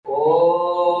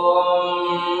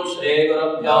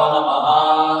श्रीगुरुभ्यो नमः।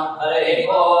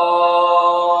 हरिः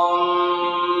ओम्।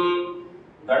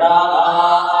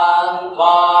 गणानां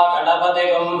त्वा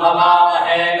गणपतिं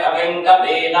हवामहे कविं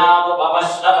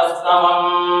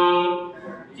कवीनामुपमश्रवस्तमम्।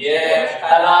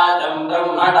 ज्येष्ठराजं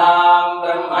ब्रह्मणां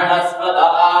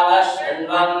ब्रह्मणस्पतः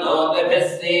शृण्वन्नोतिभिः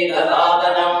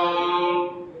सीदसादनम्।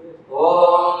 ॐ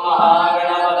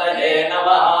महागणपतये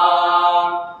नमः।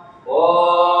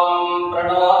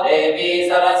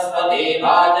 सरस्वती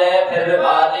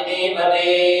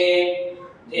भाजभिर्वाजिनीपति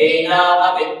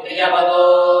धीनामभित्र्यवदो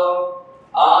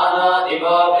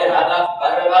आनादिवो बृहतः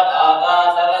पर्वताता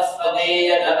सरस्वती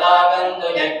यजतागन्तु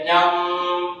यज्ञम्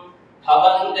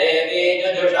हवन् देवी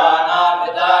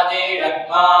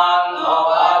जुजुषानाभृताजीरक्मान्नो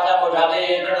वाचमुषते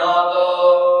शृणोतु।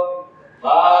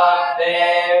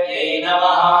 वाग्देव्यै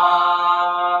नमः।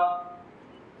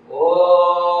 ॐ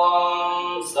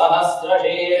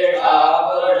सहस्रशीर्षा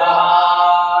पुरुषः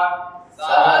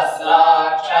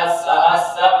सहस्राक्षः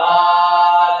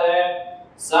सहस्रपात्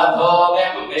स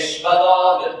भूमिं विश्वतो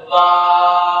कृत्वा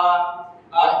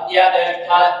अद्य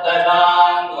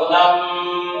तिष्ठद्दशाङ्गुलम्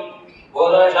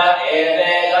पुरुष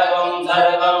एवेदकं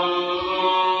सर्वं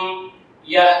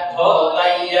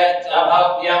यद्धूतं यच्च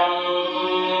भव्यम्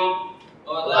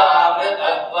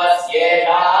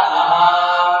उदामृतत्वस्येषा नः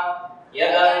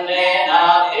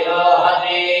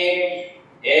यदन्नेनाधिरोहति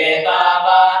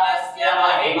एतावानस्य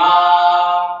महिमा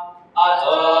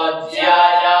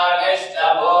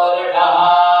अथोऽध्यायागिष्टपूरुषः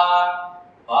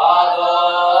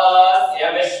पादोऽस्य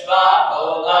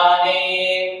विश्वाभूतानि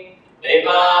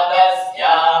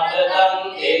त्रिपादस्यामृतं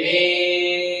दिवि।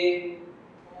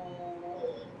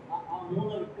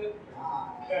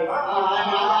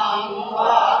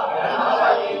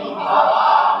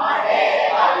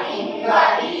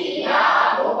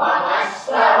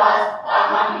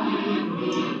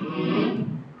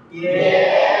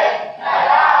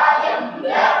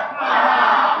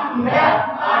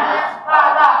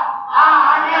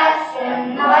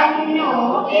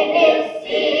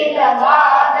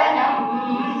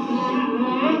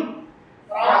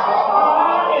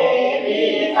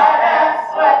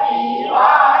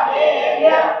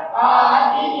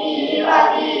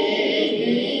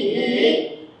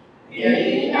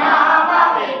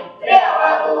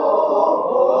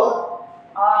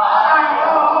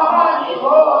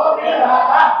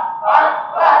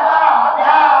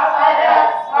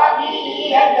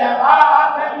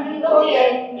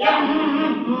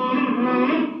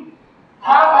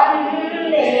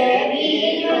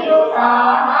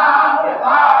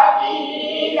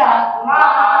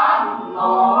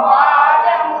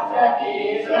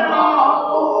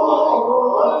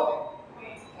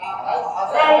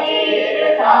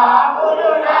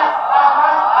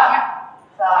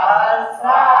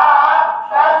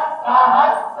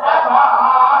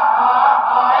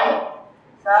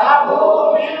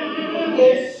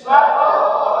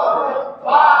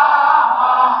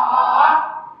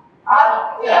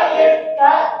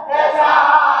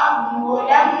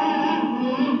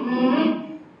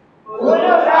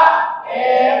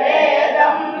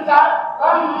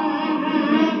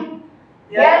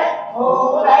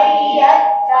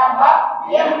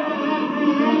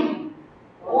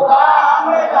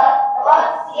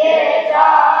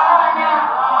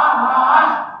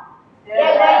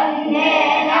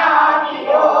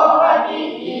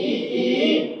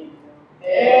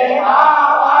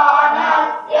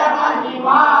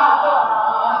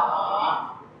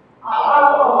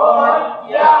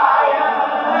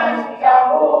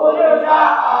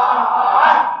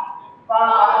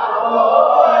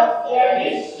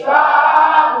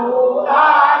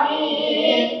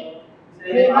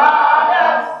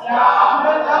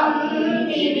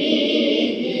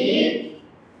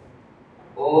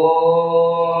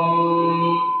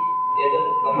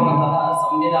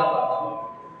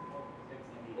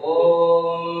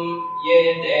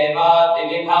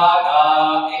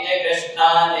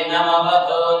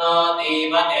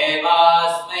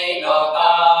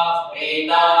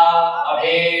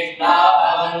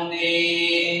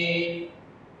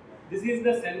 This is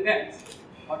the sentence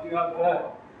what you have heard.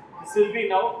 This will be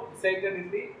now recited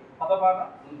in the Padapana.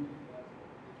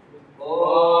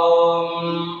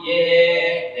 Om ye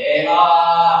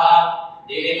devaha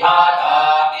divibhaga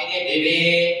iti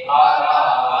divibhaga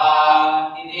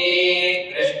iti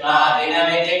Krishna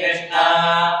dinamiti Krishna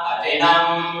atinam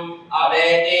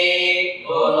aveti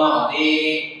gunodi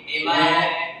ime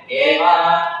eva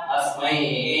asmai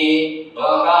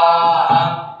lokaha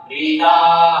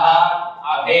pritaha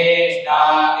abhishta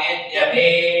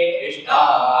ityabhishta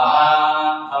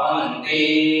bhavanti.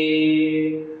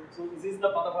 So this is the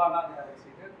Padapana they have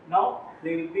recited. Now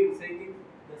they will be reciting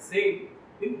the same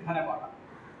in Dhanapada.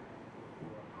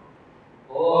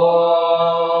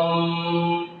 ॐ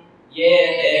ये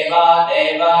देवा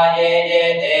देवा ये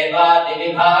देवा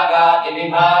दिविभागा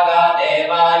दिविभागा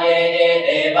देवा ये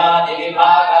देवा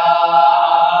दिविभागा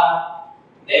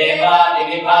देवा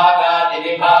दिविभागा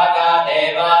दिविभागा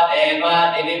देवा देवा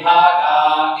दिविभागा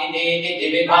इति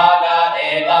दिविभागा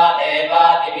देवा देवा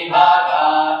दिविभागा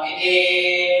इति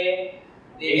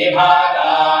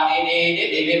दिविभागा इति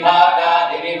दिविभागा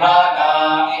दिविभागा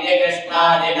इति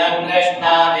कृष्णादिनं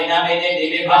कृष्णादिनमिति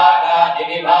दिविभागा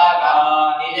दिविभागा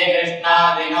इति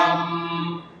कृष्णादिनं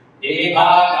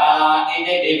दिविभागा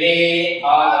इति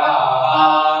दिविभागा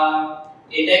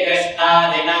इति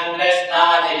कृष्णादिनं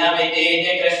कृष्णादिनमिति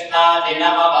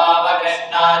कृष्णादिनमवाव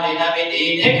कृष्णादिनमिति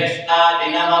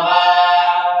कृष्णादिनमव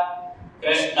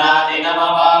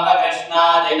कृष्णादिनमवाव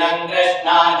कृष्णादिनं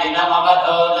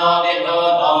कृष्णादिनमवधो नोदिधो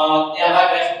नोत्यव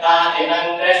कृष्णादिनं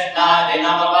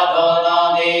कृष्णादिनमवधो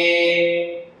नोदि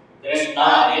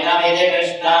कृष्णादिनमिति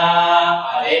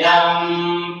कृष्णादिनम्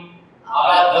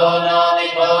अवधो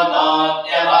नोदिधो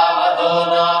नोत्यवावधो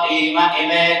नोदीम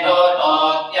इमे धो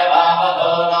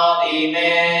नोत्यवावधो नोदीमे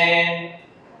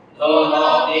धो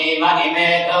नोदीम इमे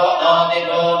धो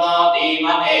नोदिधो नोदीम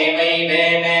एवैवे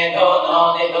मे धो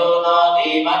नोदिधो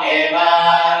नोदीम एव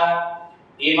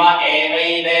इम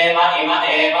एवैवेम इम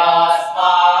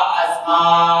एवास्मा अस्मा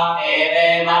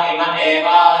एवेम इम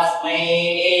एवास्मै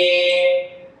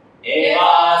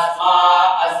एवास्मा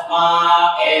अस्मा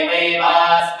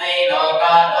एवैवास्मै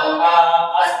लोका लोका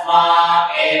अस्मा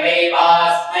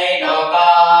एवैवास्मै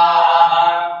लोकाः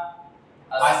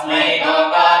अस्मै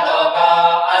लोका लोका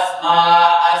अस्मा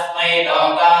अस्मै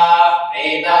लोका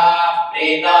प्रीता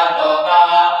प्रीता लोका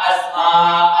अस्मा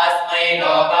अस्मै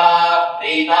लोका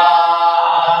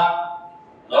प्रीताः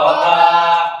लोका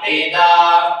प्रीता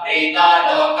प्रीता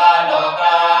लोका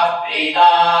लोका प्रीता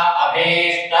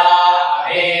अभीष्टा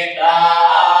अभीष्टा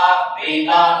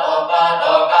प्रीता लोका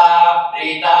लोका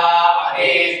प्रीता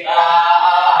अभीष्टा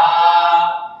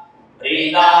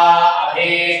प्रीता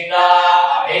अभीष्टा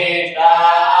अभीष्टा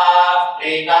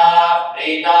प्रीता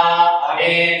प्रीता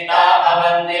अभीष्टा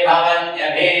भवन्ति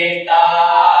भवन्त्यभीष्टा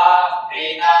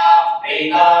प्रीता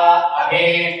प्रीता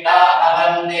अभीष्टा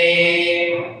भवन्ति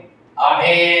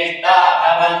अभीष्टा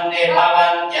भवन्ति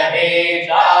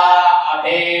भवन्त्यभीष्टा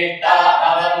अभीष्टा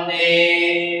भवन्ति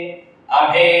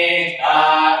अभीष्टा